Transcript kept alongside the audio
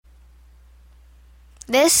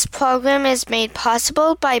This program is made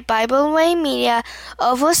possible by Bible Way Media,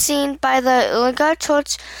 overseen by the Oologah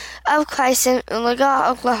Church of Christ in Oologah,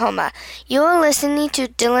 Oklahoma. You are listening to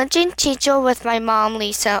Diligent Teacher with my mom,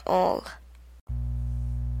 Lisa Earle.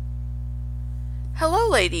 Hello,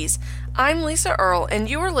 ladies. I'm Lisa Earle, and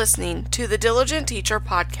you are listening to the Diligent Teacher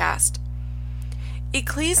podcast.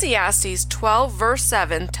 Ecclesiastes 12 verse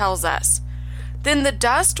 7 tells us, "Then the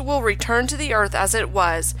dust will return to the earth as it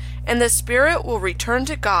was, and the spirit will return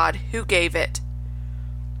to God who gave it."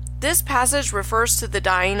 This passage refers to the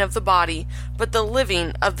dying of the body, but the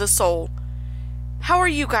living of the soul. How are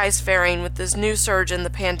you guys faring with this new surge in the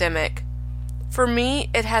pandemic? For me,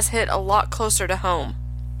 it has hit a lot closer to home.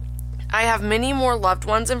 I have many more loved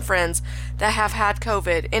ones and friends that have had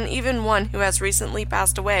COVID, and even one who has recently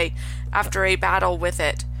passed away after a battle with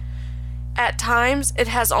it. At times, it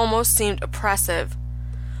has almost seemed oppressive.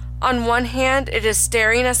 On one hand, it is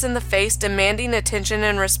staring us in the face, demanding attention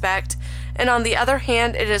and respect, and on the other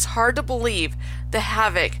hand, it is hard to believe the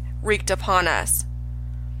havoc wreaked upon us.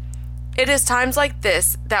 It is times like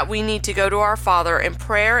this that we need to go to our Father in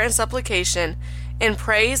prayer and supplication, in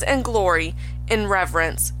praise and glory, in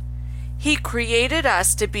reverence. He created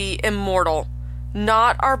us to be immortal,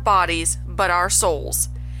 not our bodies, but our souls.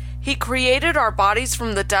 He created our bodies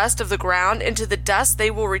from the dust of the ground, and to the dust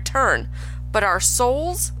they will return. But our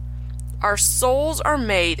souls are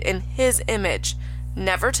made in His image,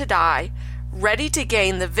 never to die, ready to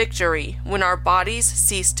gain the victory when our bodies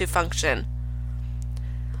cease to function.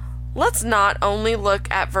 Let's not only look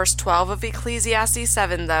at verse 12 of Ecclesiastes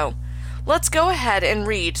 7, though. Let's go ahead and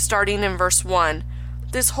read, starting in verse 1.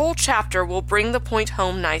 This whole chapter will bring the point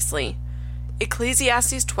home nicely.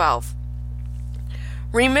 Ecclesiastes 12.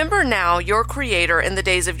 "Remember now your Creator in the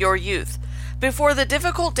days of your youth, before the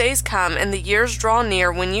difficult days come and the years draw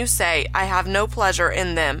near when you say, 'I have no pleasure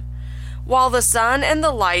in them.' While the sun and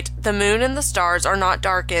the light, the moon and the stars are not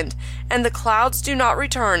darkened, and the clouds do not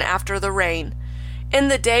return after the rain. In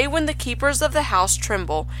the day when the keepers of the house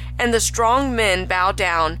tremble, and the strong men bow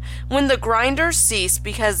down, when the grinders cease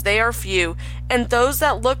because they are few, and those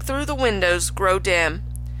that look through the windows grow dim.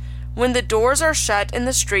 When the doors are shut in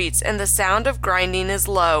the streets, and the sound of grinding is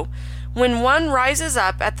low, when one rises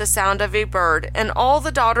up at the sound of a bird, and all the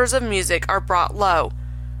daughters of music are brought low.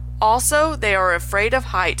 Also they are afraid of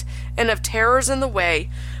height, and of terrors in the way,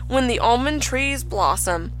 when the almond trees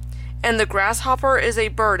blossom, and the grasshopper is a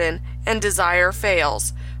burden, and desire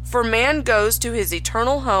fails. For man goes to his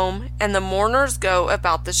eternal home, and the mourners go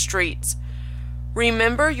about the streets.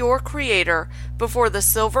 Remember your Creator before the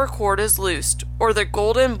silver cord is loosed, or the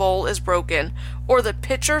golden bowl is broken, or the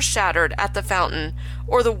pitcher shattered at the fountain,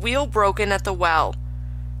 or the wheel broken at the well.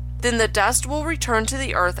 Then the dust will return to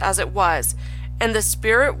the earth as it was, and the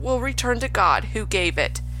spirit will return to God who gave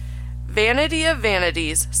it. Vanity of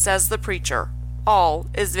vanities, says the preacher. All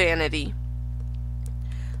is vanity."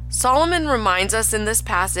 Solomon reminds us in this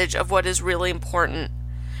passage of what is really important: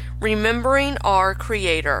 remembering our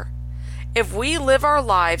Creator. If we live our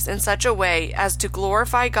lives in such a way as to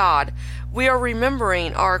glorify God, we are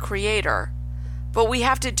remembering our Creator. But we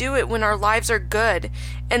have to do it when our lives are good,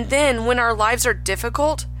 and then when our lives are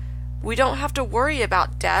difficult, we don't have to worry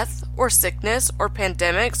about death or sickness or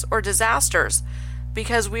pandemics or disasters,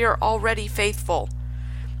 because we are already faithful.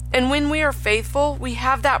 And when we are faithful, we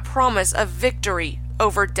have that promise of victory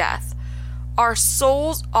over death. Our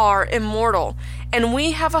souls are immortal, and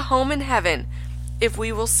we have a home in heaven if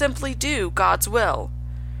we will simply do God's will.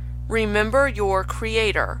 Remember your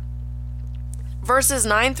Creator. Verses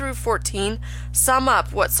 9 through 14 sum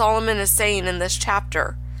up what Solomon is saying in this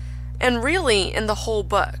chapter, and really in the whole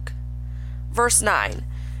book. Verse 9,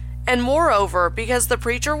 "And moreover, because the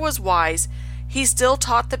preacher was wise, he still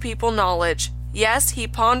taught the people knowledge. Yes, he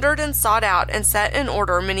pondered and sought out and set in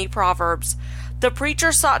order many proverbs. The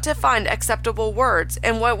preacher sought to find acceptable words,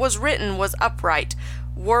 and what was written was upright,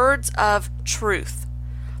 words of truth.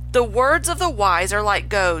 The words of the wise are like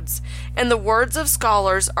goads, and the words of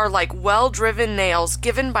scholars are like well-driven nails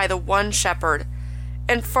given by the one shepherd.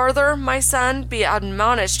 And further, my son, be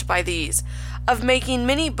admonished by these. Of making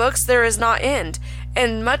many books there is not end,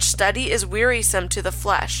 and much study is wearisome to the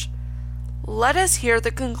flesh. Let us hear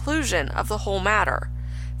the conclusion of the whole matter.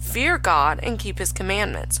 Fear God and keep His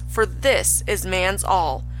commandments, for this is man's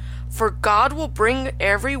all. For God will bring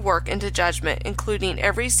every work into judgment, including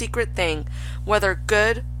every secret thing, whether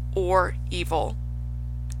good or evil."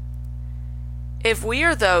 If we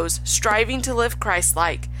are those striving to live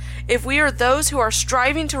Christ-like, if we are those who are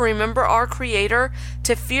striving to remember our Creator,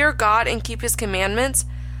 to fear God and keep His commandments,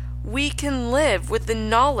 we can live with the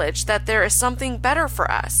knowledge that there is something better for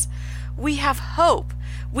us. We have hope.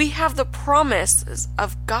 We have the promises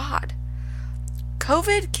of God.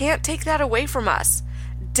 COVID can't take that away from us.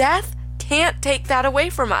 Death can't take that away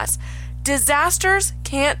from us. Disasters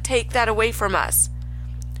can't take that away from us.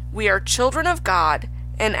 We are children of God,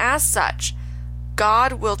 and as such,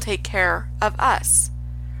 God will take care of us.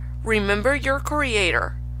 Remember your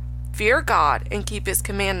Creator, fear God, and keep His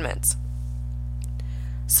commandments.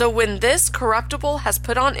 So when this corruptible has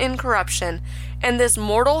put on incorruption, and this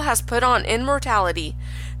mortal has put on immortality,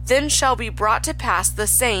 then shall be brought to pass the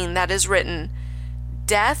saying that is written,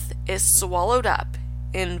 Death is swallowed up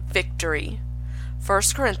in victory.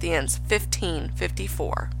 1 Corinthians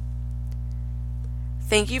 15:54.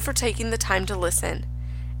 Thank you for taking the time to listen,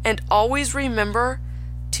 and always remember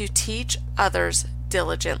to teach others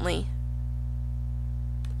diligently.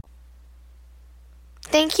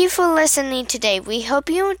 Thank you for listening today. We hope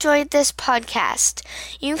you enjoyed this podcast.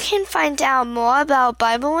 You can find out more about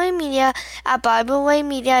Bible Way Media at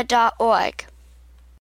BibleWayMedia.org.